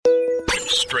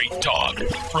Straight talk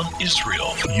from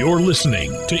Israel. You're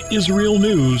listening to Israel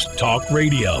News Talk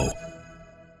Radio.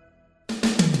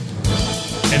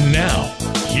 And now,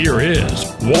 here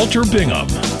is Walter Bingham.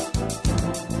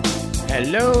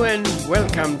 Hello and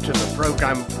welcome to the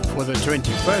program for the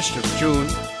 21st of June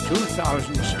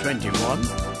 2021,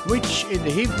 which in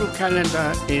the Hebrew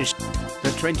calendar is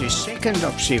the 22nd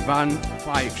of Sivan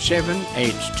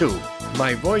 5782.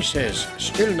 My voice has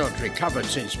still not recovered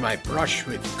since my brush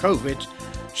with COVID,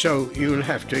 so you'll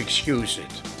have to excuse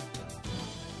it.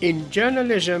 In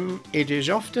journalism, it is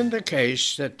often the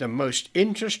case that the most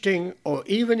interesting or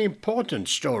even important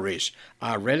stories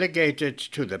are relegated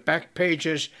to the back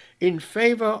pages in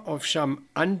favor of some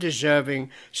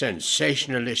undeserving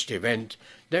sensationalist event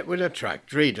that will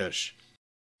attract readers.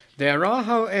 There are,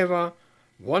 however,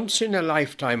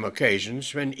 once-in-a-lifetime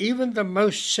occasions when even the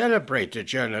most celebrated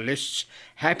journalists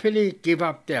happily give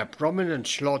up their prominent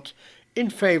slot in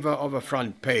favor of a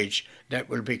front page that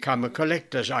will become a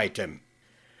collector's item.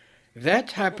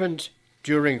 That happened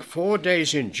during 4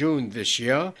 days in June this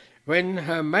year, when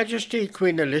Her Majesty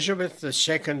Queen Elizabeth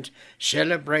II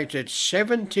celebrated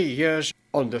 70 years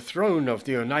on the throne of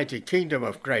the United Kingdom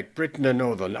of Great Britain and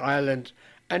Northern Ireland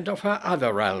and of her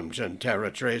other realms and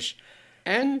territories,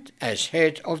 and as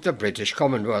head of the British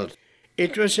Commonwealth.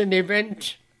 It was an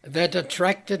event that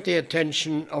attracted the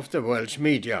attention of the world's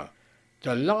media.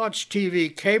 The large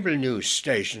TV cable news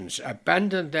stations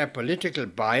abandoned their political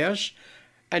bias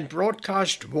and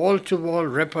broadcast wall-to-wall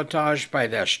reportage by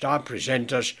their star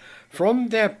presenters from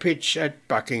their pitch at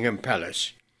Buckingham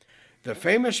Palace. The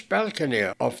famous balcony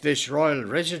of this royal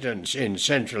residence in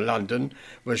central London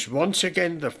was once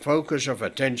again the focus of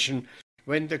attention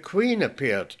when the Queen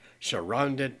appeared,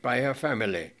 surrounded by her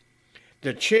family.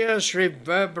 The cheers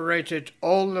reverberated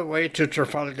all the way to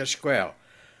Trafalgar Square.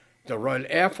 The Royal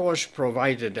Air Force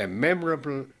provided a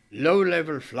memorable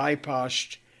low-level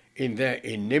flypast in their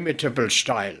inimitable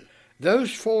style.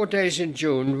 Those 4 days in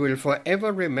June will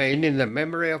forever remain in the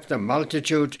memory of the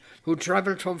multitude who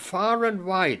travelled from far and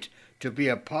wide to be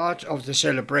a part of the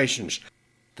celebrations.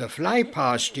 The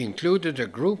flypast included a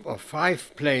group of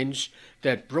 5 planes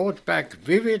that brought back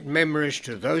vivid memories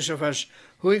to those of us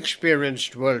who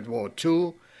experienced World War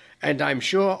II, and I'm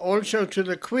sure also to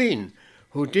the Queen,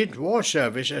 who did war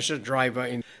service as a driver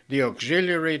in the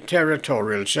Auxiliary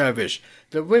Territorial Service,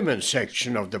 the women's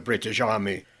section of the British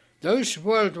Army. Those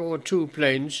World War II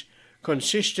planes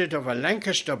consisted of a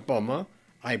Lancaster bomber,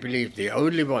 I believe the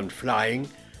only one flying,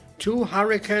 2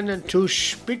 Hurricane and 2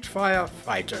 Spitfire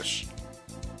fighters.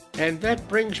 And that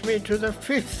brings me to the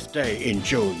 5th day in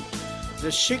June, the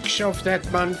 6th of that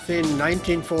month in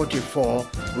 1944,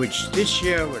 which this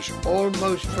year was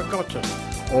almost forgotten,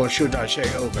 or should I say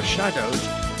overshadowed,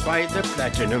 by the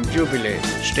Platinum Jubilee.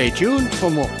 Stay tuned for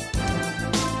more.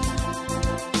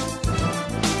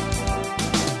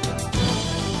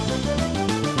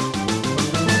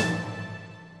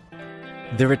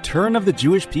 The return of the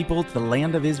Jewish people to the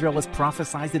land of Israel was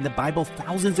prophesied in the Bible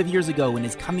thousands of years ago and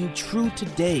is coming true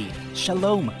today.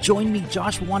 Shalom. Join me,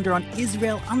 Josh Wander, on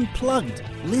Israel Unplugged.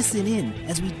 Listen in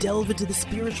as we delve into the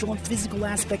spiritual and physical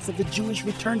aspects of the Jewish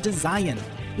return to Zion.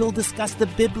 We'll discuss the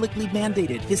biblically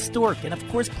mandated, historic, and of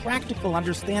course practical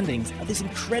understandings of this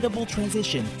incredible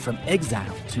transition from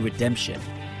exile to redemption.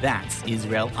 That's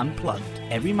Israel Unplugged,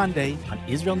 every Monday on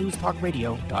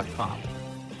IsraelNewsTalkRadio.com.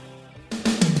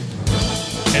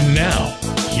 And now,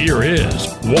 here is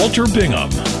Walter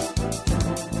Bingham.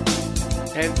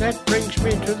 And that brings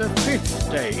me to the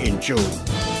 5th day in June,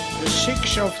 the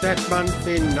 6th of that month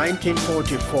in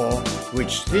 1944,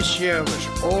 which this year was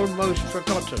almost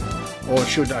forgotten, or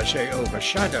should I say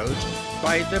overshadowed,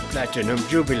 by the Platinum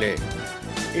Jubilee.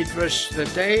 It was the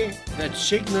day that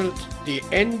signaled the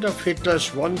end of Hitler's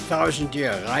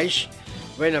 1,000-year Reich,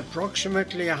 when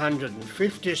approximately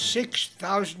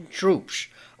 156,000 troops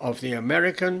of the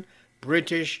American,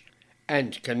 British,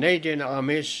 and Canadian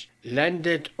armies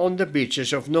landed on the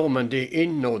beaches of Normandy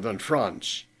in northern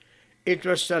France. It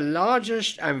was the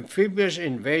largest amphibious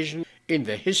invasion in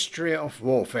the history of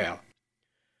warfare.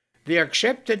 The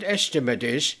accepted estimate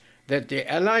is that the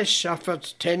Allies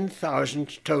suffered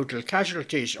 10,000 total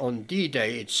casualties on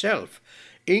D-Day itself,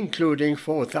 including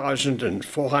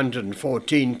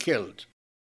 4,414 killed.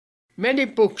 Many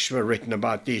books were written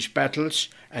about these battles,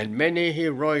 and many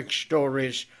heroic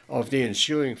stories of the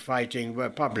ensuing fighting were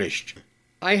published.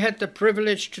 I had the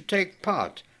privilege to take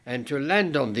part and to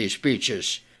land on these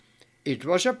beaches. It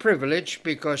was a privilege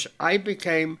because I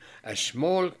became a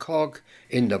small cog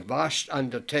in the vast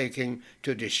undertaking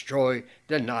to destroy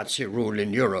the Nazi rule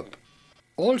in Europe.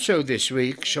 Also this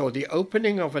week saw the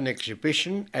opening of an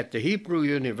exhibition at the Hebrew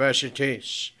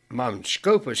University's Mount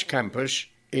Scopus campus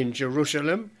in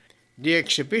Jerusalem, the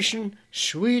exhibition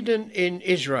Sweden in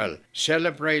Israel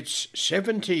celebrates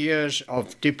 70 years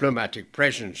of diplomatic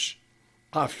presence.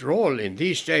 After all, in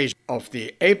these days of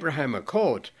the Abraham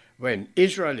Accord, when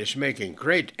Israel is making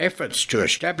great efforts to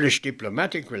establish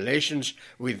diplomatic relations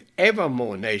with ever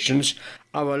more nations,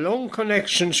 our long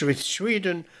connections with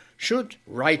Sweden should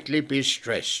rightly be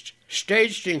stressed.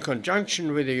 Staged in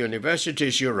conjunction with the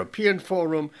university's European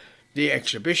Forum, the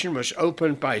exhibition was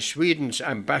opened by Sweden's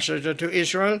ambassador to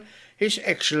Israel, His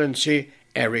Excellency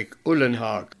Erik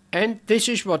Ullenhag. And this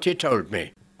is what he told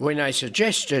me when I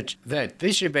suggested that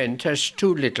this event has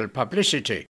too little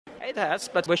publicity. It has,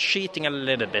 but we're cheating a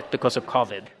little bit because of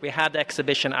COVID. We had the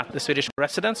exhibition at the Swedish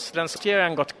residence last year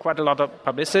and got quite a lot of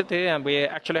publicity, and we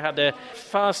actually had the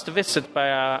first visit by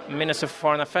a Minister of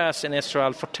Foreign Affairs in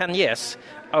Israel for 10 years,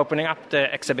 opening up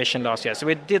the exhibition last year. So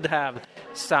we did have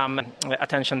some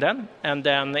attention then, and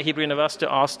then Hebrew University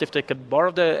asked if they could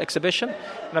borrow the exhibition.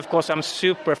 And of course, I'm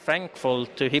super thankful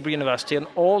to Hebrew University and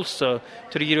also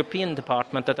to the European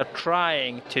department that are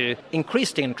trying to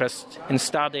increase the interest in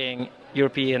studying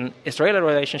European-Israeli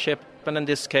relationship, and in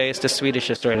this case, the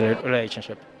Swedish-Israeli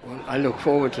relationship. Well, I look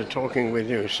forward to talking with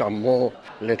you some more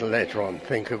a little later on.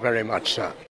 Thank you very much,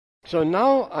 sir. So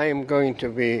now I am going to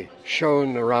be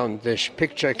shown around this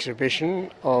picture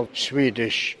exhibition of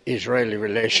Swedish-Israeli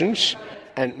relations,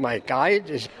 and my guide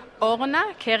is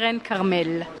Orna Keren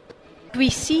Carmel. We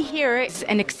see here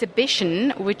an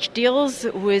exhibition which deals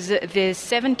with the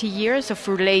 70 years of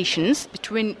relations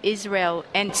between Israel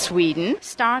and Sweden,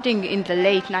 starting in the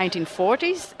late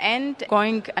 1940s and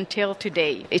going until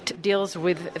today. It deals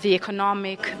with the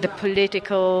economic, the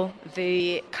political,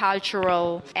 the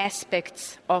cultural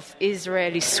aspects of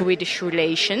Israeli-Swedish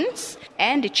relations,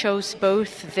 and it shows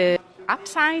both the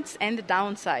upsides and the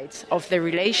downsides of the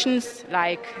relations,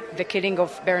 like the killing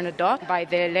of Bernadotte by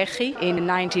the Lehi in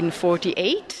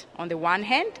 1948 on the one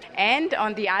hand, and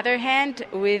on the other hand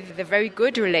with the very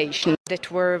good relations that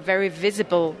were very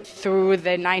visible through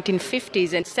the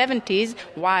 1950s and 70s,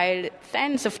 while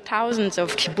tens of thousands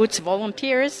of kibbutz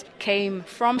volunteers came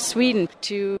from Sweden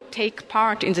to take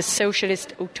part in the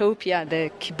socialist utopia, the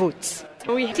kibbutz.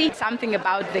 We see something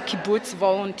about the kibbutz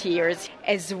volunteers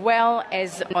as well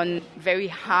as on very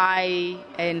high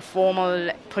and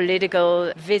formal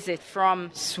political visit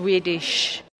from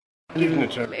Swedish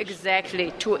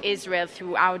exactly to Israel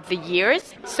throughout the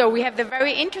years. So we have the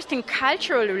very interesting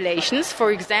cultural relations,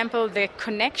 for example, the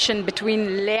connection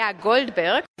between Leah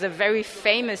Goldberg, the very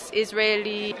famous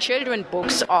Israeli children's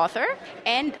books author,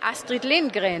 and Astrid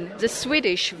Lindgren, the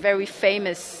Swedish very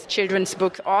famous children's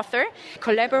book author,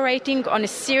 collaborating on a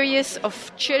series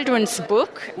of children's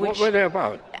books. What were they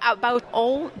about? About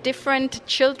all different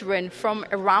children from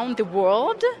around the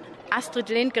world. Astrid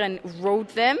Lindgren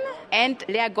wrote them, and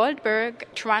Leah Goldberg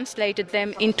translated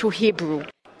them into Hebrew.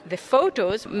 The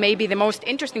photos may be the most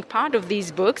interesting part of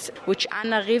these books, which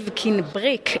Anna Rivkin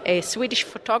Brick, a Swedish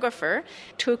photographer,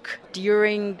 took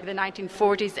during the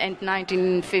 1940s and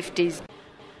 1950s.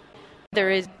 There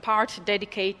is part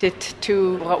dedicated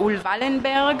to Raoul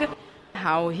Wallenberg,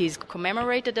 how he's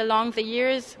commemorated along the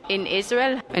years in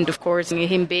Israel, and of course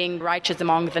him being righteous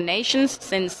among the nations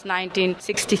since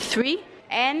 1963.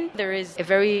 And there is a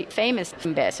very famous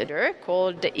ambassador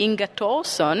called Inga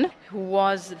Thorsson, who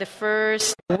was the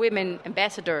first women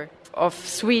ambassador of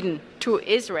Sweden to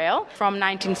Israel from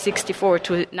 1964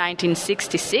 to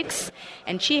 1966.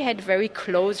 And she had very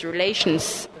close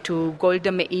relations to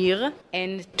Golda Meir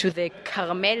and to the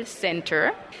Carmel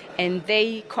Center. And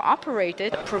they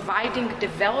cooperated, providing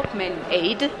development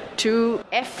aid to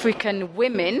African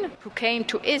women who came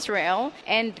to Israel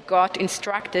and got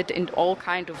instructed in all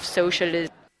kinds of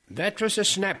socialism. That was a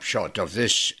snapshot of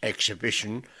this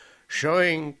exhibition,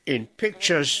 showing in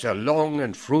pictures the long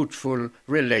and fruitful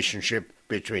relationship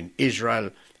between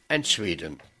Israel and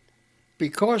Sweden.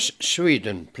 Because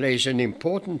Sweden plays an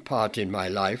important part in my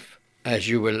life, as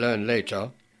you will learn later,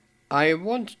 I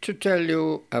want to tell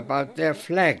you about their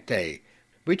Flag Day,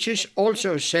 which is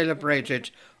also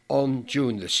celebrated on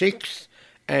June the 6th,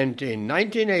 and in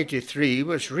 1983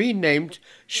 was renamed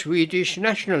Swedish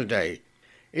National Day.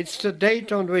 It's the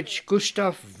date on which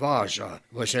Gustav Vasa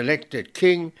was elected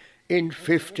king in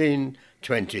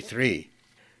 1523.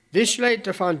 This laid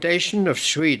the foundation of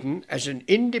Sweden as an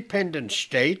independent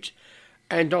state,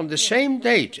 and on the same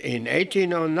date, in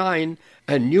 1809,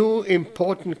 a new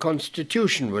important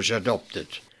constitution was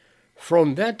adopted.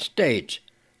 From that date,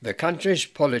 the country's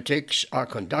politics are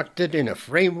conducted in a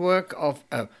framework of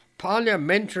a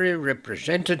parliamentary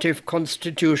representative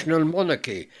constitutional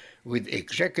monarchy, with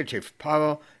executive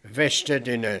power vested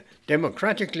in a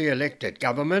democratically elected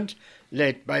government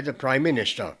led by the Prime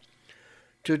Minister.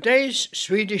 Today's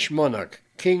Swedish monarch,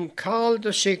 King Carl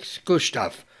VI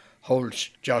Gustaf, holds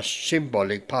just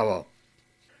symbolic power.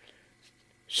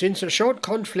 Since a short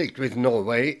conflict with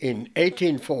Norway in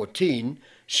 1814,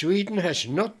 Sweden has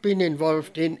not been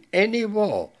involved in any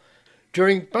war.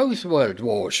 During both World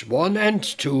Wars I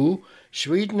and II,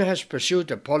 Sweden has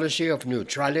pursued a policy of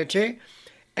neutrality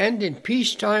and in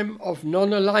peacetime of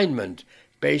non-alignment,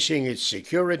 basing its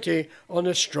security on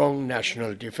a strong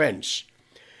national defense.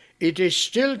 It is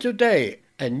still today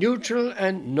a neutral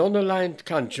and non-aligned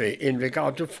country in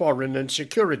regard to foreign and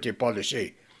security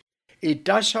policy. It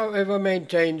does, however,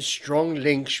 maintain strong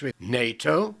links with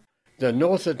NATO, the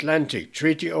North Atlantic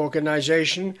Treaty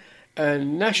Organization, a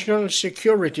national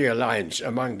security alliance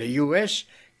among the US,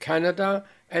 Canada,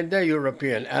 and their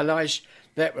European allies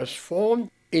that was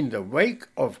formed in the wake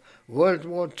of World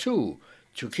War II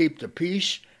to keep the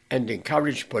peace and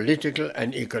encourage political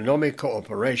and economic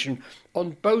cooperation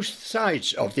on both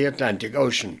sides of the Atlantic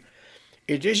Ocean.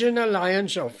 It is an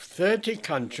alliance of 30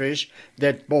 countries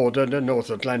that border the North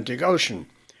Atlantic Ocean.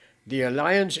 The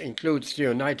alliance includes the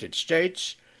United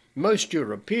States, most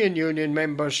European Union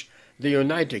members, the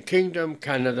United Kingdom,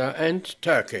 Canada, and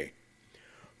Turkey.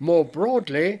 More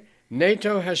broadly,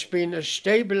 NATO has been a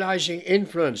stabilizing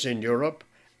influence in Europe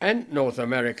and North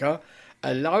America,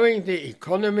 allowing the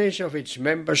economies of its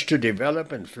members to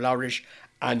develop and flourish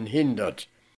unhindered.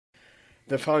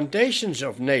 The foundations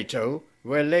of NATO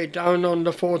were laid down on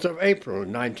the 4th of April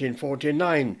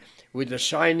 1949 with the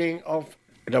signing of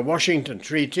the Washington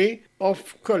Treaty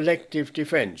of Collective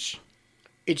Defense.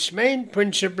 Its main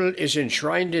principle is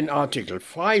enshrined in Article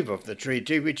 5 of the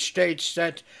treaty, which states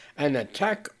that an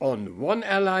attack on one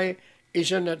ally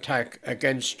is an attack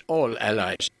against all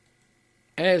allies.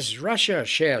 As Russia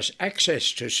shares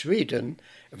access to Sweden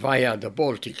via the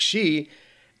Baltic Sea,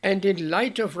 and in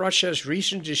light of Russia's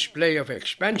recent display of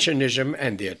expansionism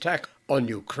and the attack on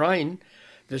Ukraine,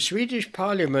 the Swedish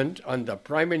Parliament under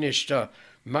Prime Minister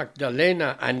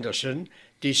Magdalena Andersson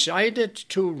decided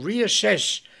to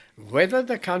reassess whether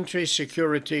the country's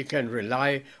security can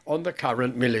rely on the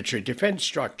current military defense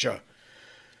structure.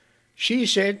 She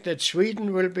said that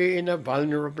Sweden will be in a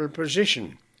vulnerable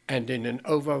position, and in an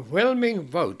overwhelming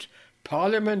vote,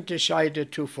 Parliament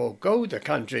decided to forego the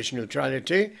country's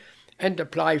neutrality and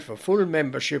apply for full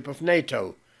membership of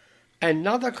NATO.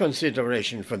 Another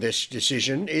consideration for this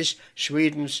decision is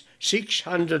Sweden's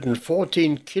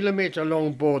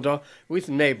 614-kilometre-long border with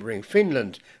neighbouring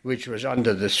Finland, which was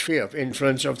under the sphere of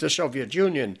influence of the Soviet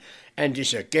Union and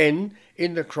is again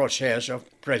in the crosshairs of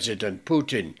President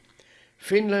Putin.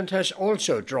 Finland has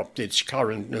also dropped its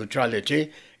current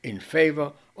neutrality in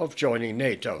favour of joining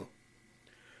NATO.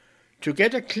 To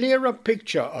get a clearer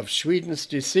picture of Sweden's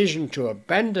decision to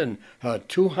abandon her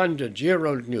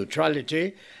 200-year-old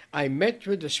neutrality, I met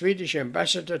with the Swedish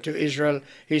ambassador to Israel,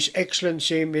 His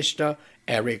Excellency Mr.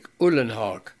 Erik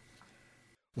Ullenhag.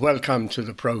 Welcome to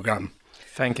the program.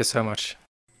 Thank you so much.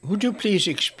 Would you please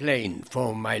explain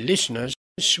for my listeners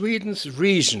Sweden's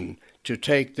reason to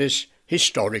take this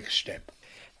historic step?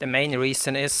 The main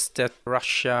reason is that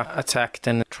Russia attacked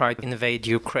and tried to invade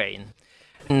Ukraine.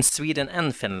 In Sweden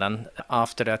and Finland,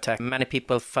 after the attack, many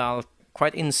people felt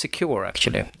quite insecure,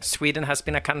 actually. Sweden has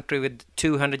been a country with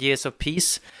 200 years of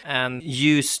peace and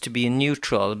used to be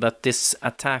neutral, but this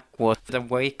attack was the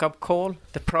wake-up call.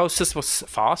 The process was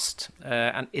fast,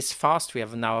 and is fast. We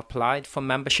have now applied for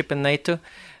membership in NATO,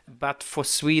 but for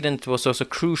Sweden it was also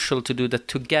crucial to do that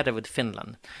together with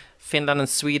Finland. Finland and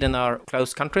Sweden are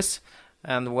close countries.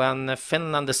 And when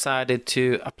Finland decided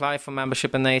to apply for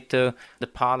membership in NATO, the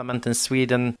parliament in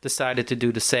Sweden decided to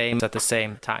do the same at the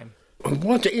same time.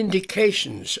 What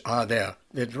indications are there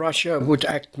that Russia would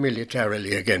act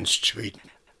militarily against Sweden?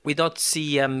 We don't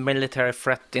see a military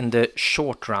threat in the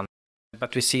short run,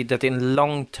 but we see that in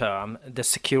long term, the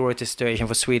security situation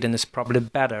for Sweden is probably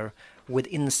better with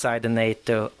inside the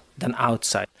NATO than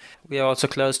outside. We are also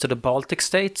close to the Baltic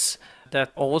states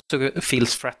that also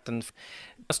feels threatened.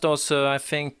 Just also, I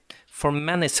think, for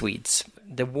many Swedes,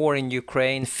 the war in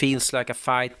Ukraine feels like a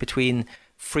fight between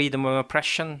freedom and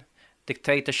oppression,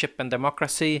 dictatorship and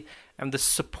democracy, and the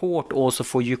support also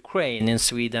for Ukraine in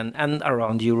Sweden and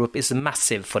around Europe is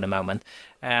massive for the moment.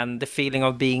 And the feeling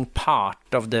of being part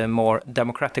of the more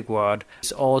democratic world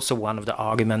is also one of the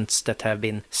arguments that have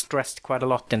been stressed quite a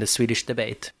lot in the Swedish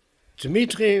debate.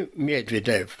 Dmitry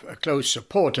Medvedev, a close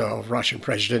supporter of Russian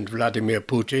President Vladimir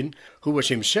Putin, who was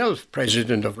himself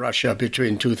President of Russia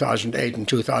between 2008 and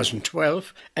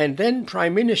 2012, and then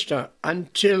Prime Minister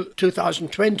until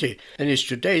 2020, and is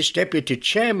today's Deputy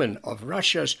Chairman of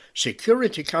Russia's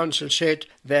Security Council, said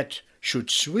that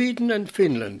should Sweden and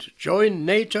Finland join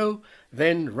NATO,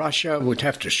 then Russia would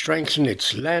have to strengthen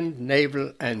its land,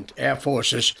 naval and air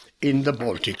forces in the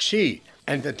Baltic Sea,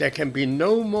 and that there can be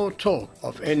no more talk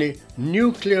of any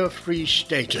nuclear-free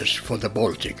status for the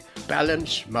Baltic.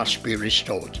 Balance must be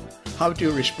restored. How do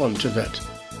you respond to that?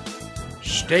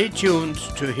 Stay tuned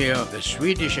to hear the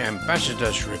Swedish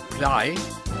ambassador's reply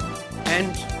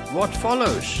and what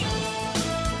follows.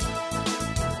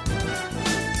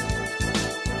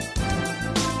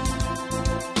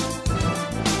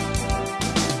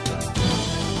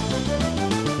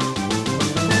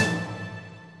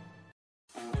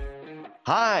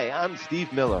 Hi, I'm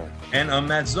Steve Miller. And I'm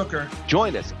Matt Zucker.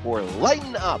 Join us for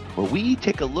Lighten Up, where we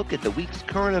take a look at the week's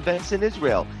current events in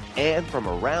Israel and from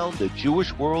around the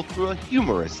Jewish world through a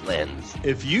humorous lens.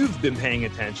 If you've been paying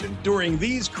attention during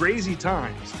these crazy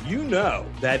times, you know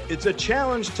that it's a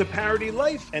challenge to parody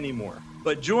life anymore.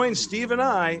 But join Steve and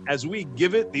I as we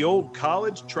give it the old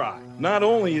college try. Not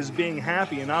only is being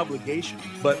happy an obligation,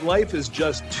 but life is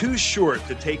just too short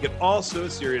to take it all so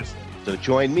seriously. So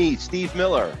join me, Steve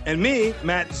Miller. And me,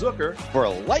 Matt Zucker. For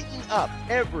Lighten Up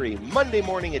every Monday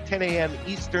morning at 10 a.m.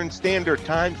 Eastern Standard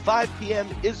Time, 5 p.m.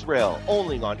 Israel,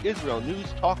 only on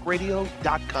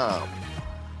IsraelNewsTalkRadio.com.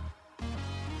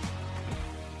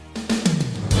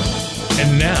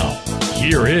 And now,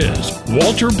 here is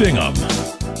Walter Bingham.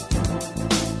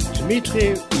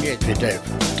 Dmitry Medvedev,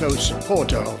 a close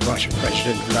supporter of Russian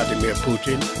President Vladimir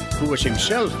Putin, who was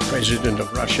himself President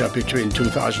of Russia between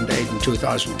 2008 and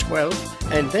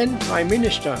 2012, and then Prime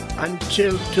Minister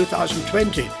until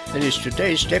 2020, and is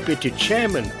today's Deputy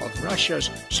Chairman of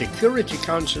Russia's Security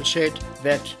Council, said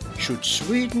that should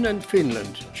Sweden and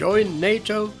Finland join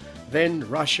NATO, then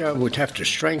Russia would have to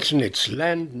strengthen its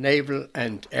land, naval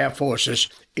and air forces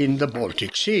in the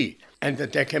Baltic Sea, and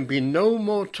that there can be no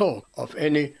more talk of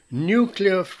any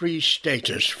nuclear-free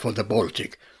status for the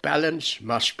Baltic. Balance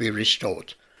must be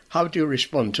restored. How do you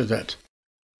respond to that?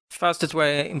 First, it's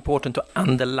very important to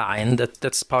underline that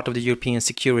that's part of the European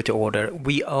security order.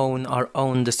 We own our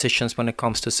own decisions when it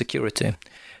comes to security.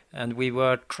 And we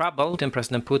were troubled, and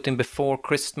President Putin before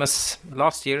Christmas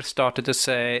last year started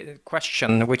to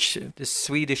question which the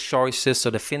Swedish choices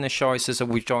or the Finnish choices are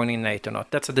we joining NATO or not.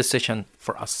 That's a decision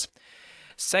for us.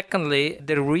 Secondly,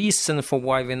 the reason for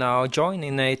why we now join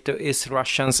in NATO is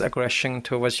Russia's aggression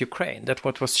towards Ukraine. That's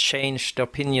what was changed the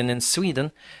opinion in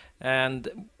Sweden.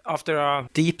 And after a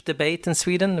deep debate in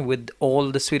Sweden with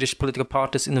all the Swedish political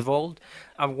parties involved,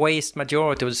 a vast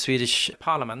majority of the Swedish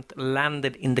parliament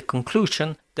landed in the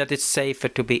conclusion that it's safer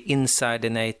to be inside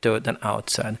the NATO than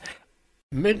outside.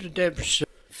 Medvedev's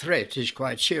threat is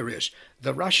quite serious.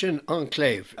 The Russian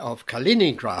enclave of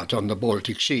Kaliningrad on the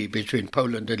Baltic Sea between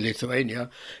Poland and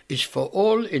Lithuania is for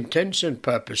all intents and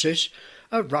purposes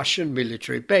a Russian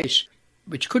military base,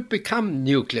 which could become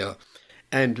nuclear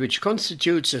and which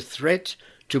constitutes a threat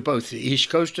to both the east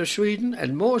coast of Sweden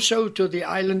and more so to the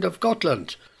island of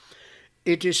Gotland.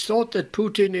 It is thought that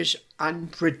Putin is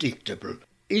unpredictable.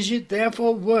 Is it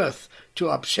therefore worth to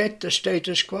upset the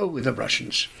status quo with the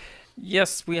Russians?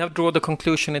 Yes, we have drawn the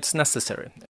conclusion it's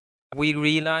necessary. We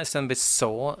realized and we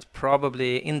saw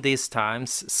probably in these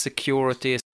times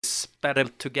security is better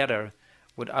together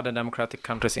with other democratic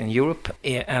countries in Europe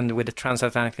and with the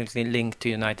transatlantic link to the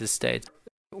United States.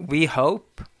 We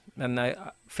hope, and I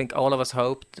think all of us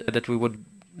hoped, that we would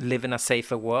live in a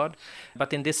safer world.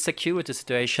 But in this security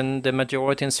situation, the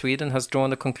majority in Sweden has drawn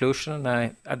the conclusion, and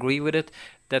I agree with it,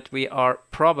 that we are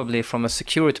probably from a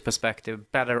security perspective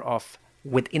better off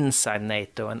with inside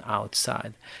NATO and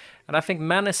outside. And I think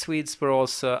many Swedes were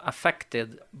also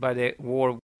affected by the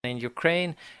war in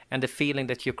Ukraine and the feeling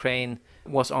that Ukraine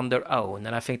was on their own.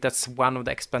 And I think that's one of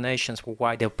the explanations for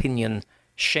why the opinion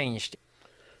changed.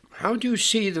 How do you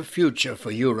see the future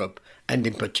for Europe and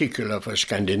in particular for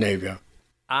Scandinavia?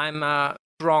 I'm a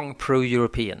strong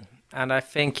pro-European, and I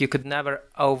think you could never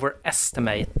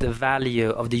overestimate the value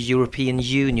of the European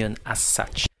Union as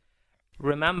such.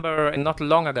 Remember, not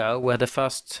long ago, we had the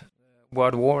First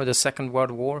World War, the Second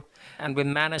World War, and we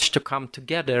managed to come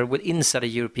together inside the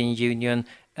European Union,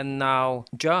 and now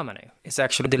Germany is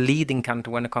actually the leading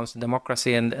country when it comes to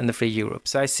democracy and the free Europe.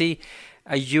 So I see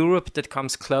a Europe that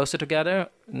comes closer together,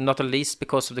 not at least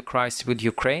because of the crisis with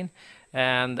Ukraine,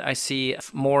 And I see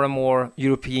more and more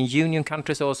European Union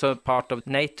countries also part of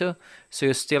NATO. So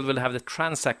you still will have the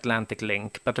transatlantic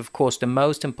link. But of course, the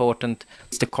most important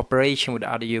is the cooperation with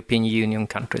other European Union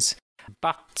countries.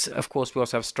 But of course, we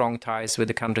also have strong ties with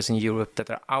the countries in Europe that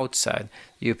are outside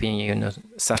the European Union,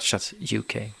 such as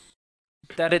UK.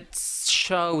 That it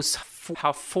shows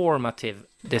how formative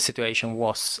the situation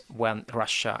was when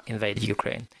Russia invaded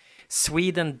Ukraine.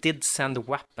 Sweden did send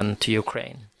weapons to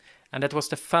Ukraine. And that was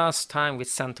the first time we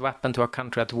sent weapons to a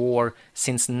country at war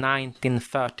since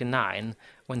 1939,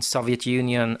 when Soviet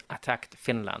Union attacked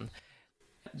Finland.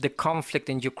 The conflict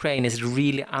in Ukraine is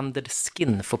really under the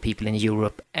skin for people in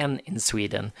Europe and in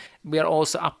Sweden. We are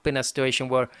also up in a situation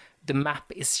where the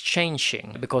map is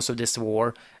changing because of this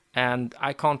war, and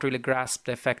I can't really grasp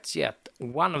the effects yet.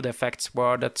 One of the effects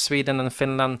were that Sweden and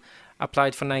Finland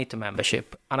applied for NATO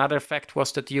membership. Another effect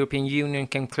was that the European Union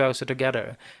came closer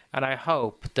together, and I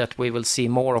hope that we will see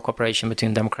more cooperation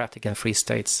between democratic and free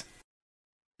states.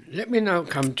 Let me now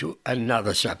come to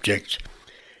another subject.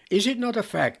 Is it not a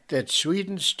fact that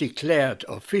Sweden's declared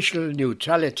official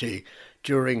neutrality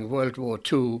during World War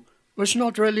II was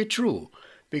not really true,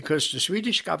 because the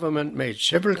Swedish government made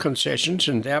several concessions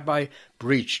and thereby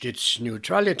breached its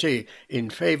neutrality in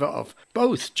favor of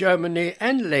both Germany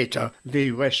and later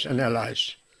the Western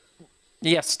Allies?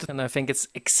 Yes, and I think it's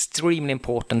extremely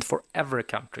important for every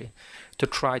country to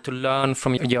try to learn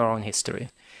from your own history.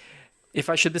 If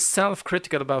I should be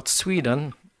self-critical about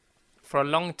Sweden, for a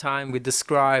long time we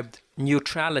described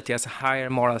neutrality as a higher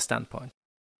moral standpoint.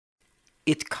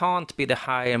 It can't be the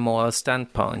higher moral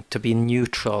standpoint to be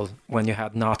neutral when you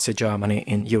had Nazi Germany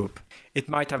in Europe. It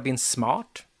might have been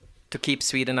smart to keep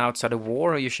Sweden outside of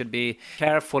war. You should be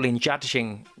careful in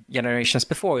judging generations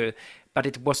before you, but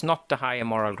it was not the higher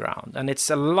moral ground. And it's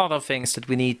a lot of things that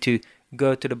we need to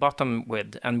go to the bottom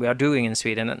with, and we are doing in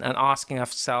Sweden, and asking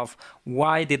ourselves,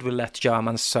 why did we let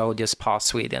German soldiers pass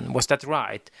Sweden? Was that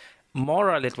right?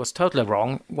 Morally, it was totally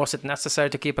wrong. Was it necessary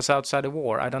to keep us outside the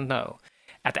war? I don't know.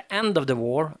 At the end of the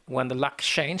war, when the luck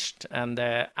changed and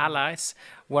the Allies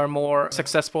were more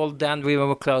successful, then we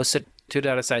were closer to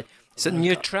the other side. So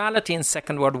neutrality in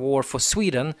Second World War for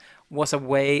Sweden was a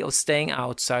way of staying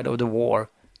outside of the war.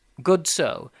 Good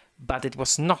so, but it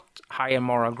was not higher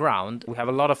moral ground. We have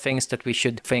a lot of things that we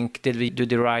should think, did we do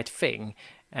the right thing?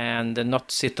 And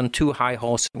not sit on too high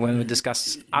horse when we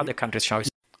discuss other countries'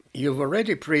 choices. You've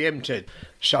already preempted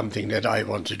something that I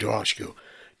wanted to ask you.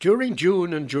 During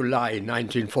June and July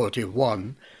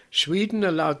 1941, Sweden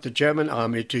allowed the German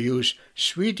army to use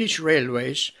Swedish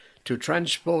railways to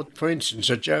transport, for instance,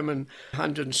 a German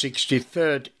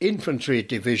 163rd Infantry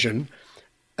Division,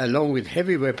 along with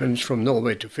heavy weapons from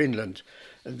Norway to Finland.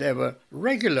 There were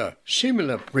regular,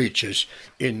 similar breaches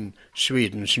in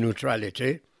Sweden's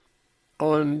neutrality.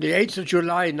 On the 8th of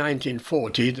July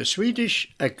 1940, the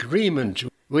Swedish agreement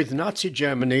with Nazi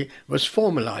Germany was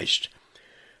formalized.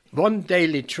 One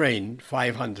daily train,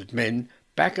 500 men,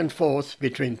 back and forth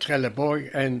between Trelleborg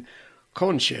and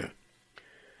Konche.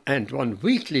 And one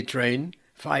weekly train,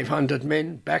 500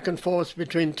 men, back and forth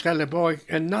between Trelleborg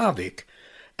and Narvik.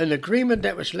 An agreement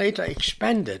that was later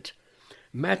expanded.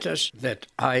 Matters that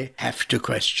I have to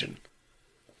question.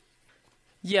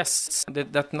 Yes,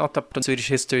 that's not a Swedish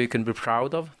history you can be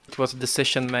proud of. It was a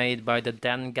decision made by the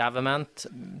then government.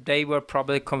 They were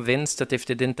probably convinced that if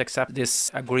they didn't accept this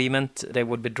agreement, they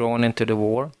would be drawn into the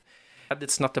war. But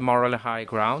it's not a morally high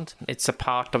ground. It's a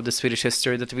part of the Swedish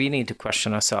history that we need to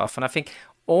question ourselves. And I think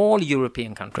all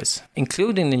European countries,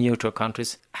 including the neutral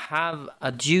countries, have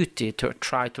a duty to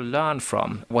try to learn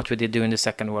from what we did during the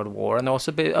Second World War, and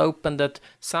also be open that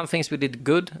some things we did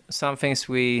good, some things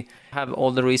we have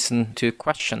all the reason to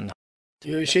question.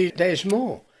 You see, there's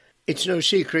more. It's no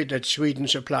secret that Sweden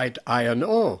supplied iron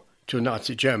ore to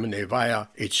Nazi Germany via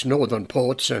its northern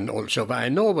ports and also via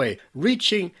Norway,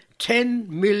 reaching 10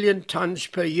 million tons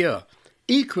per year.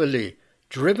 Equally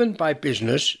driven by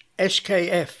business,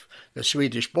 SKF, the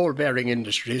Swedish ball-bearing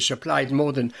industry, supplied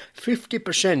more than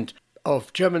 50%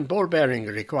 of German ball-bearing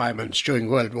requirements during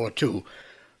World War II,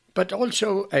 but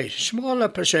also a smaller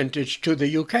percentage to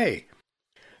the UK.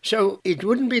 So it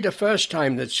wouldn't be the first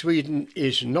time that Sweden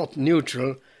is not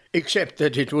neutral, except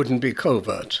that it wouldn't be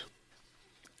covert.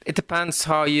 It depends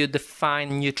how you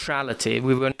define neutrality.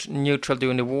 We weren't neutral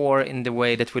during the war in the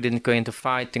way that we didn't go into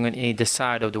fighting on either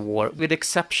side of the war, with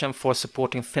exception for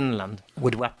supporting Finland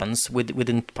with weapons. We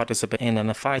didn't participate in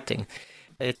any fighting.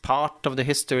 It's part of the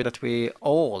history that we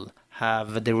all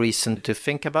have the reason to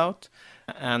think about,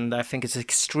 and I think it's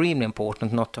extremely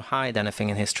important not to hide anything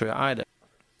in history either.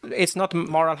 It's not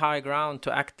moral high ground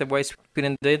to act the way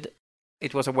Sweden did.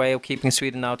 It was a way of keeping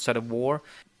Sweden outside of war.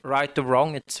 right or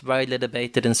wrong, it's widely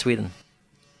debated in Sweden.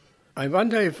 I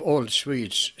wonder if all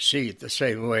Swedes see it the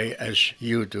same way as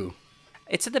you do.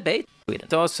 It's a debate.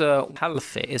 It's also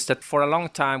healthy, is that for a long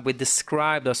time we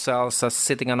described ourselves as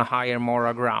sitting on a higher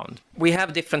moral ground. We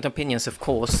have different opinions, of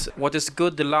course. What is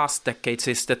good the last decades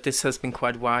is that this has been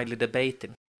quite widely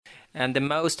debated. And the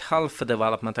most healthy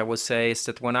development, I would say, is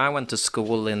that when I went to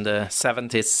school in the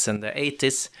 70s and the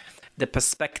 80s, the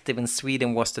perspective in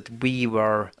Sweden was that we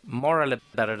were morally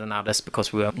better than others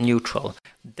because we were neutral.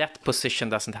 That position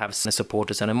doesn't have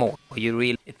supporters anymore.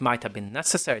 It might have been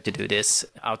necessary to do this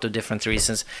out of different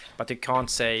reasons, but you can't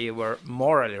say you were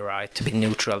morally right to be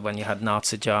neutral when you had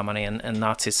Nazi Germany and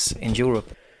Nazis in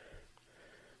Europe.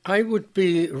 I would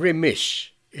be remiss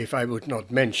if I would not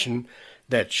mention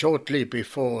that shortly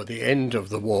before the end of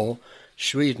the war,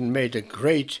 Sweden made a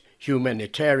great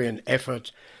humanitarian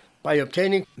effort by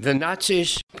obtaining the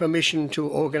Nazis permission to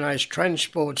organize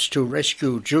transports to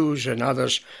rescue Jews and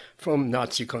others from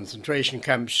Nazi concentration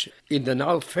camps in the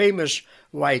now famous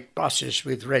white buses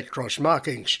with Red Cross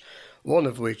markings, one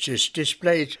of which is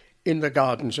displayed in the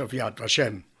gardens of Yad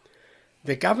Vashem.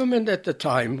 The government at the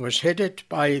time was headed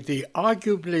by the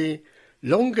arguably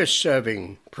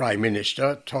longest-serving Prime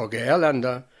Minister, Tage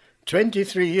Erlander,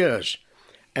 23 years,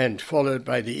 and followed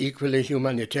by the equally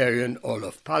humanitarian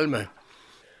Olof Palme.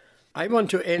 I want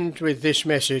to end with this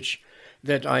message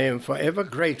that I am forever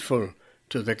grateful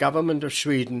to the government of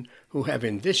Sweden who have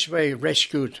in this way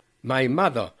rescued my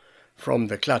mother from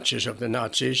the clutches of the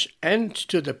Nazis, and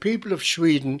to the people of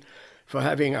Sweden for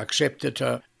having accepted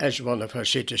her as one of her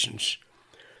citizens.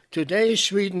 Today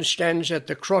Sweden stands at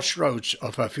the crossroads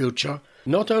of her future,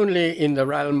 not only in the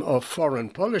realm of foreign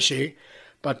policy,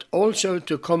 but also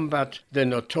to combat the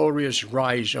notorious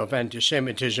rise of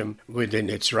anti-Semitism within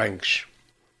its ranks.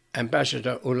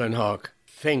 Ambassador Ullenhag,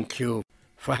 thank you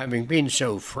for having been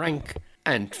so frank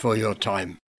and for your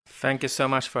time. Thank you so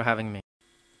much for having me.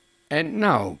 And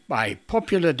now, by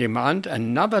popular demand,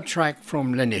 another track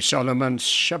from Lenny Solomon's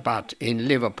Shabbat in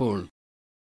Liverpool.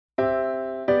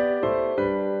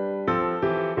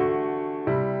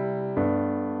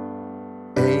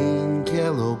 Ein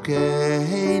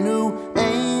Kelokeinu,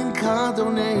 ein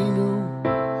Kadonenu,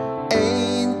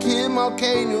 ein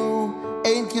Kimalkeinu,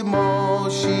 ein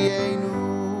Kimoshienu,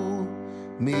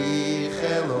 mi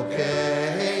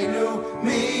Chelokeinu,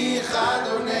 mi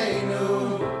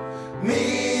Chadonenu,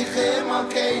 mi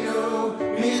Chimalkeinu,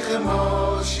 mi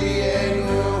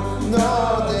Chimoshienu,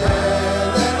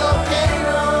 Nodel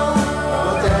Elokeinu,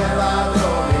 Nodel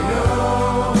Adonenu,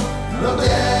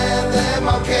 Nodel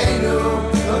Emalkeinu,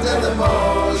 Nodel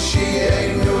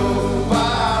Moshienu,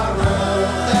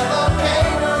 Baruch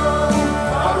Elokeinu,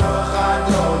 Baruch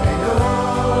Adonenu,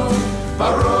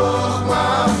 Baruch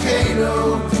Malkeinu,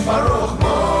 Baruch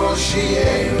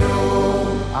Moshienu,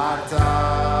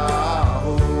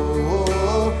 Atahu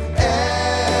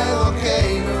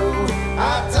Elokeinu,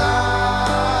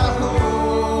 Atahu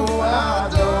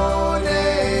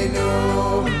Adonenu,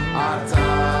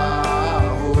 Atahu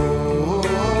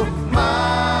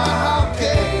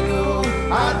Malkeinu,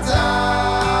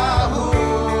 Atahu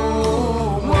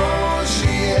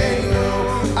Moshienu,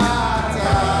 Atahu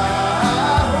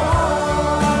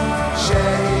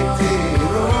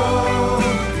Sheitiru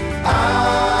Avotenu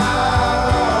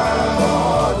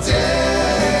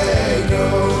Lefanecha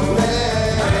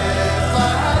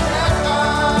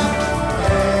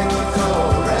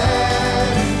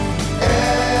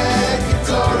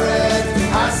Ekitoret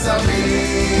Hasamim.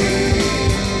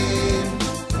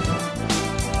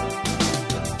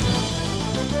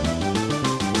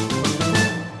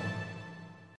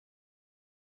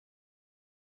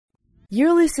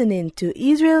 You're listening to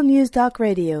Israel News Talk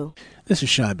Radio. This is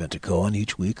Shai Bentako, and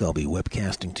each week I'll be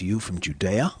webcasting to you from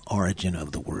Judea, origin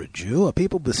of the word Jew, a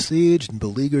people besieged and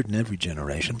beleaguered in every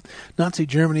generation. Nazi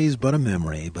Germany is but a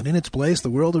memory, but in its place the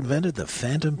world invented the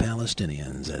phantom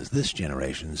Palestinians as this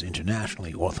generation's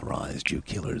internationally authorized Jew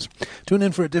killers. Tune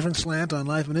in for a different slant on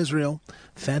life in Israel,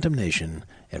 Phantom Nation,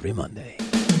 every Monday.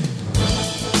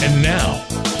 And now,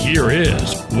 here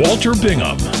is Walter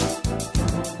Bingham.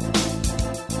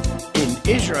 In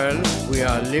Israel, we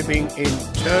are living in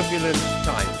turbulent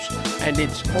times, and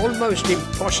it's almost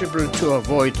impossible to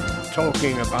avoid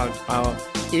talking about our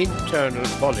internal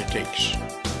politics.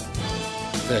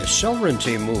 The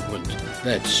sovereignty movement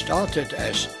that started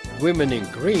as Women in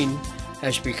Green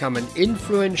has become an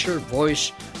influential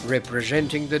voice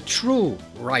representing the true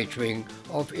right wing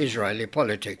of Israeli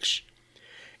politics.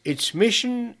 Its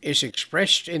mission is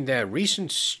expressed in their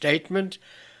recent statement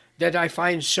that I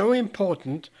find so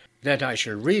important that I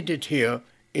shall read it here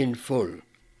in full.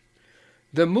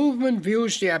 The movement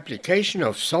views the application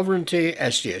of sovereignty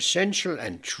as the essential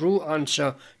and true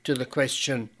answer to the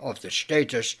question of the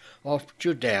status of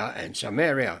Judea and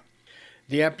Samaria.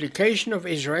 The application of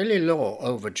Israeli law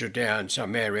over Judea and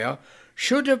Samaria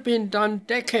should have been done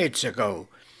decades ago,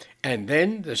 and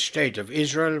then the State of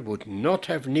Israel would not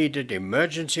have needed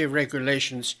emergency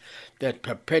regulations that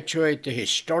perpetuate the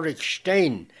historic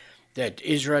stain that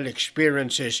Israel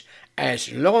experiences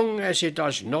as long as it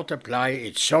does not apply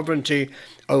its sovereignty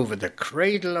over the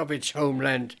cradle of its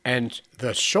homeland and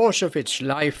the source of its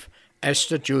life as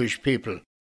the Jewish people.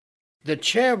 The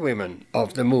chairwomen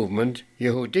of the movement,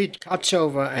 Yehudit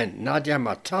Katzova and Nadia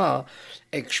Matar,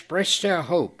 expressed their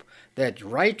hope that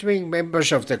right-wing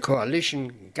members of the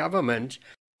coalition government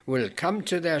will come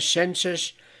to their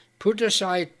senses, put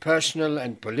aside personal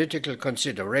and political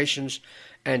considerations,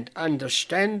 and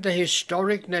understand the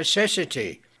historic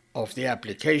necessity of the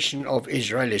application of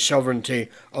Israeli sovereignty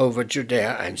over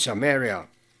Judea and Samaria.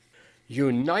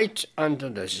 Unite under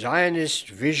the Zionist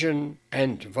vision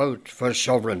and vote for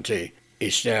sovereignty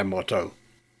is their motto.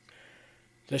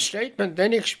 The statement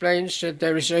then explains that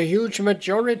there is a huge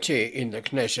majority in the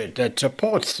Knesset that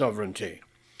supports sovereignty.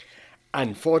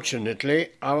 Unfortunately,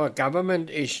 our government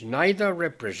is neither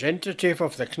representative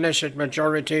of the Knesset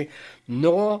majority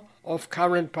nor of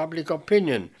current public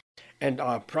opinion, and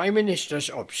our Prime Minister's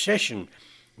obsession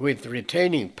with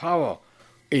retaining power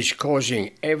is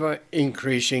causing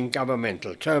ever-increasing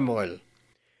governmental turmoil.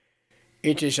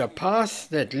 It is a path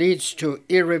that leads to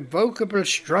irrevocable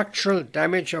structural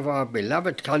damage of our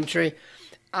beloved country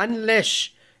unless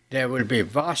there will be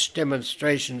vast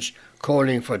demonstrations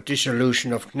calling for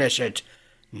dissolution of Knesset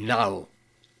now.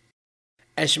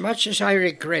 As much as I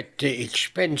regret the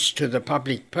expense to the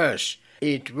public purse,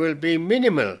 it will be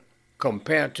minimal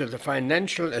compared to the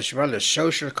financial as well as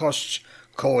social costs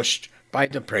caused by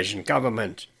the present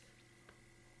government.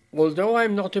 Although I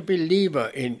am not a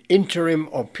believer in interim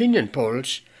opinion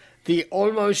polls, the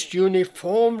almost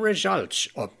uniform results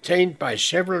obtained by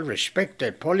several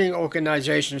respected polling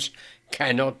organizations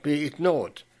cannot be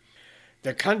ignored.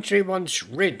 The country wants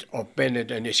rid of Bennett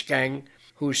and his gang,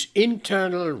 whose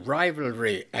internal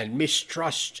rivalry and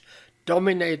mistrust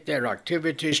dominate their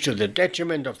activities to the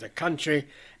detriment of the country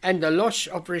and the loss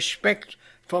of respect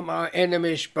from our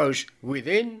enemies both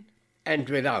within and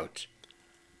without.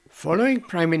 Following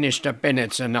Prime Minister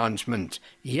Bennett's announcement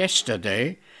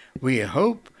yesterday, we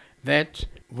hope that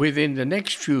within the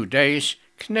next few days,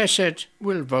 Knesset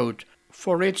will vote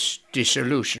for its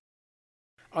dissolution.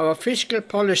 Our fiscal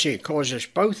policy causes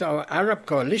both our Arab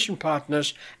coalition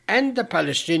partners and the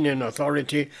Palestinian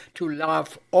Authority to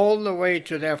laugh all the way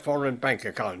to their foreign bank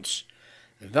accounts.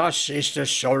 Thus is the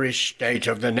sorry state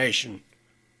of the nation.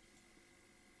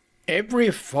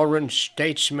 Every foreign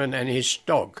statesman and his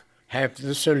dog have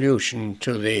the solution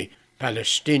to the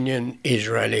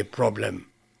Palestinian-Israeli problem.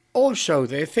 Also,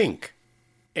 they think.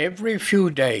 Every few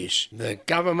days, the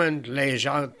government lays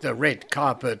out the red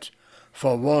carpet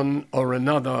for one or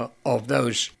another of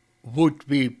those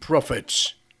would-be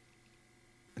prophets.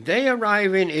 They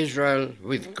arrive in Israel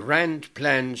with grand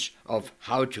plans of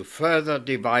how to further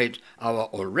divide our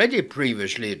already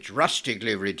previously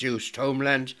drastically reduced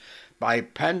homeland by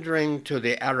pandering to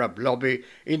the Arab lobby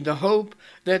in the hope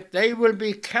that they will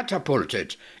be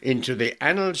catapulted into the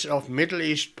annals of Middle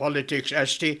East politics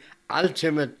as the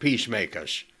ultimate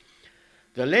peacemakers.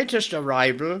 The latest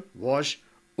arrival was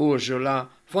Ursula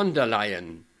von der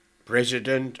Leyen,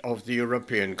 President of the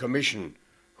European Commission,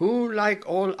 who, like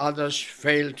all others,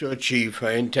 failed to achieve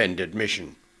her intended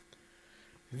mission.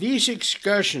 These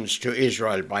excursions to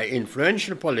Israel by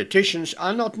influential politicians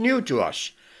are not new to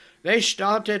us. They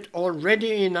started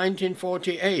already in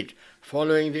 1948,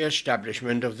 following the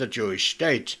establishment of the Jewish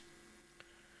state.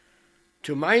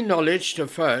 To my knowledge, the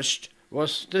first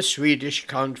was the Swedish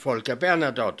Count Volker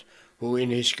Bernadotte, who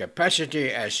in his capacity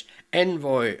as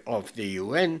envoy of the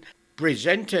UN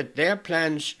presented their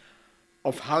plans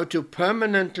of how to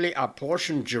permanently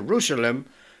apportion Jerusalem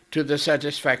to the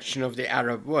satisfaction of the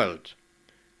Arab world.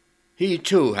 He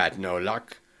too had no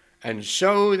luck, and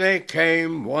so they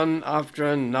came one after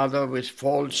another with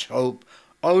false hope,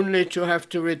 only to have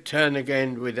to return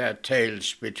again with their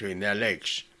tails between their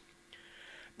legs.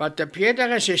 But the pied de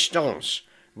résistance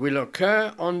will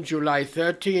occur on July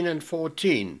 13 and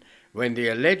 14, when the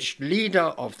alleged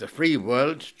leader of the free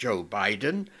world, Joe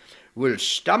Biden, will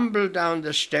stumble down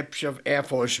the steps of Air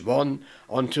Force One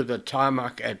onto the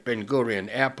tarmac at Ben Gurion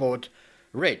Airport,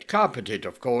 red carpeted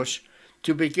of course,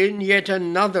 to begin yet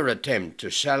another attempt to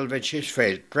salvage his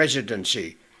failed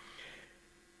presidency.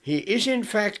 He is in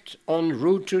fact en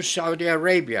route to Saudi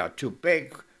Arabia to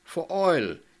beg for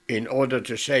oil in order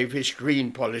to save his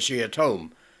green policy at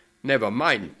home, never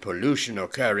mind pollution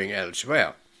occurring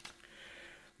elsewhere.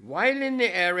 While in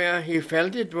the area, he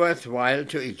felt it worthwhile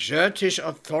to exert his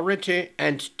authority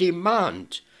and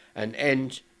demand an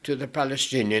end to the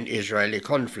Palestinian-Israeli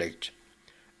conflict.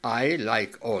 I,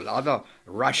 like all other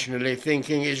rationally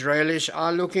thinking Israelis,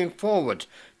 are looking forward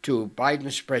to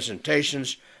Biden's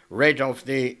presentations read off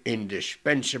the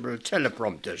indispensable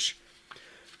teleprompters.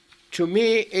 To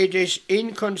me, it is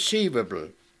inconceivable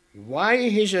why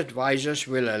his advisers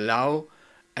will allow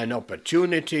an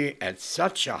opportunity at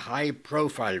such a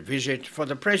high-profile visit for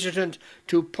the president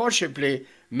to possibly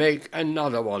make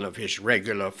another one of his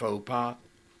regular faux pas.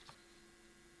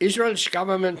 Israel's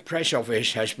government press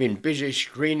office has been busy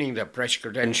screening the press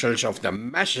credentials of the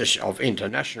masses of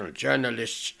international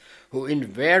journalists who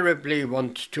invariably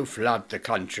want to flood the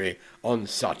country on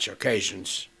such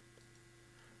occasions.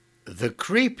 The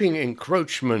creeping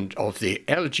encroachment of the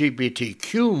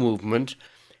LGBTQ movement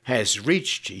has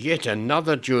reached yet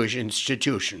another Jewish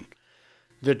institution.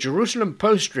 The Jerusalem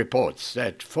Post reports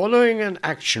that following an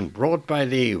action brought by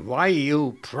the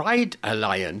YU Pride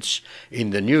Alliance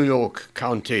in the New York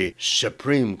County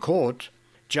Supreme Court,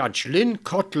 Judge Lynn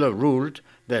Kotler ruled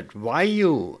that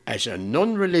YU as a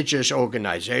non-religious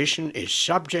organization is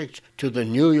subject to the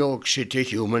New York City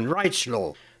human rights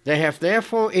law. They have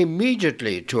therefore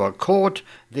immediately to accord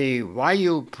the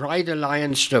YU Pride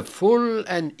Alliance the full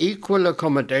and equal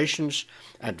accommodations,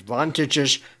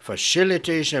 advantages,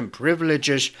 facilities and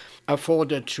privileges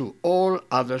afforded to all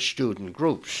other student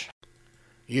groups.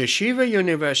 Yeshiva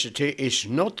University is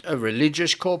not a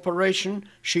religious corporation,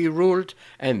 she ruled,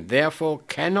 and therefore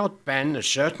cannot ban a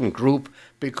certain group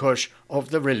because of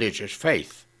the religious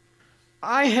faith.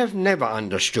 I have never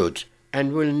understood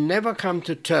and will never come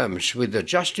to terms with the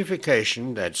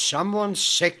justification that someone's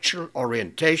sexual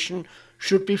orientation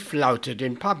should be flouted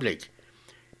in public.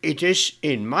 It is,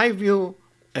 in my view,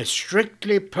 a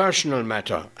strictly personal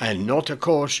matter and not a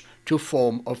cause to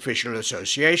form official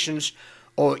associations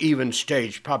or even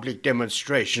stage public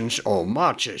demonstrations or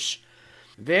marches.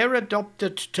 Their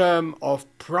adopted term of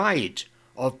pride,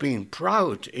 of being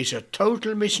proud, is a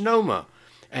total misnomer,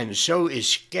 and so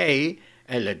is gay,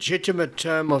 a legitimate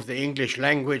term of the English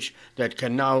language that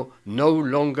can now no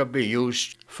longer be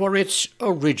used for its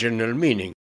original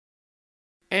meaning.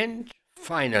 And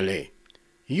finally,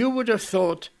 you would have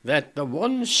thought that the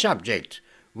one subject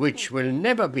which will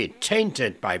never be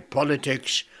tainted by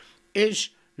politics is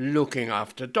looking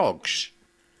after dogs.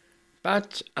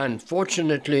 But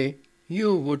unfortunately,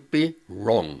 you would be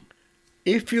wrong.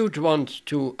 If you'd want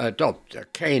to adopt a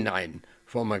canine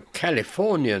from a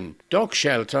Californian dog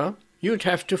shelter, you'd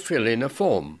have to fill in a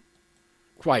form.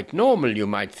 Quite normal, you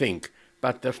might think,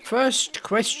 but the first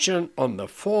question on the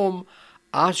form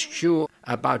asks you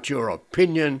about your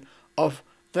opinion of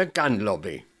the gun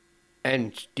lobby,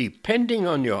 and depending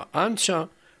on your answer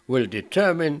will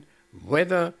determine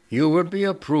whether you will be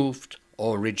approved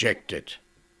or rejected.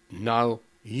 Now,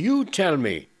 you tell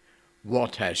me,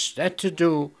 what has that to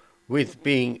do with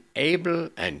being able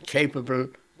and capable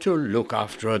to look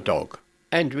after a dog?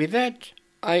 And with that,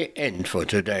 I end for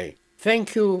today.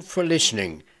 Thank you for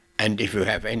listening, and if you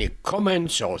have any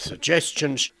comments or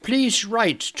suggestions, please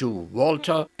write to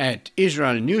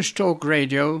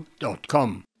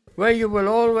walter@israelnewstalkradio.com, where you will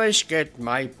always get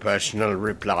my personal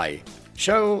reply.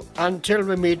 So, until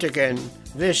we meet again,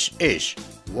 this is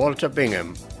Walter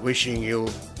Bingham wishing you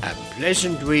a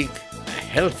pleasant week, a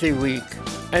healthy week,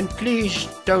 and please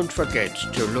don't forget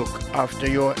to look after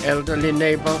your elderly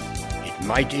neighbor. It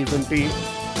might even be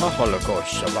a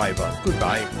Holocaust survivor.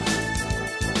 Goodbye.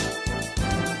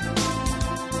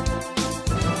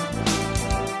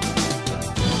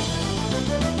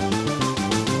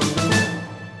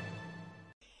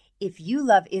 If you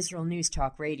love Israel News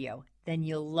Talk Radio, then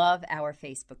you'll love our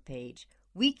Facebook page.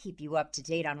 We keep you up to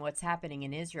date on what's happening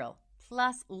in Israel,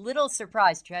 plus little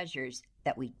surprise treasures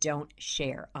that we don't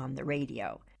share on the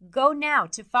radio. Go now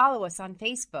to follow us on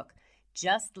Facebook.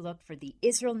 Just look for the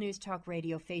Israel News Talk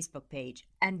Radio Facebook page,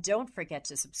 and don't forget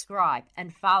to subscribe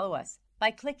and follow us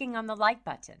by clicking on the like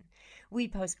button. We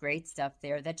post great stuff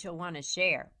there that you'll want to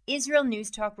share. Israel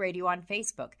News Talk Radio on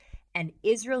Facebook and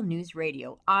Israel News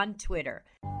Radio on Twitter.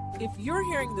 If you're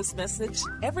hearing this message,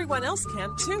 everyone else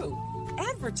can too.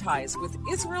 Advertise with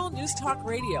Israel News Talk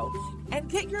Radio and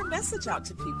get your message out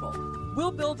to people.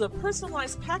 We'll build a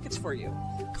personalized package for you.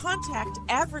 Contact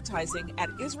advertising at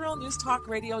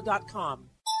israelnewstalkradio.com.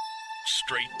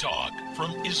 Straight talk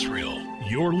from Israel.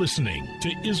 You're listening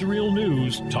to Israel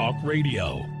News Talk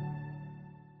Radio.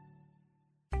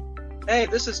 Hey,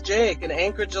 this is Jake in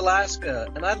Anchorage, Alaska,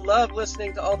 and I love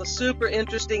listening to all the super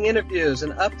interesting interviews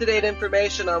and up-to-date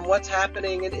information on what's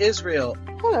happening in Israel.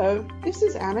 Hello, this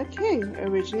is Anna King,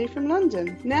 originally from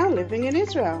London, now living in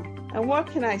Israel. And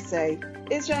what can I say?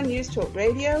 Israel News Talk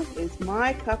Radio is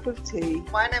my cup of tea.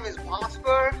 My name is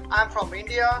Bhaskar. I'm from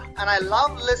India, and I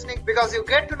love listening because you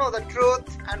get to know the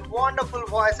truth and wonderful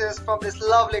voices from this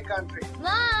lovely country.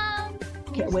 Mom!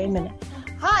 Okay, wait a minute.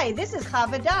 Hi, this is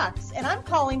Chava Dax, and I'm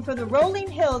calling for the rolling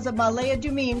hills of Ma'ale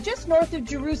Adumim, just north of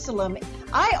Jerusalem.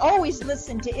 I always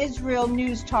listen to Israel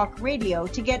News Talk Radio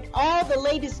to get all the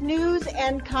latest news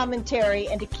and commentary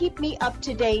and to keep me up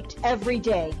to date every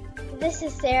day. This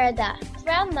is Sarah Dax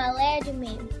from Ma'ale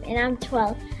Adumim, and I'm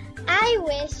 12. I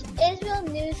wish Israel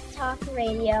News Talk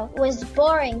Radio was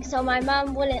boring so my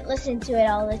mom wouldn't listen to it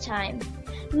all the time.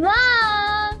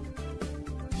 Mom!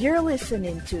 You're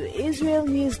listening to Israel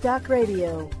News Talk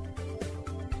Radio.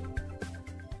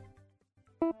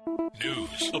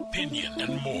 News, opinion,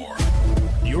 and more.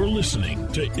 You're listening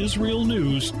to Israel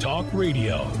News Talk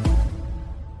Radio.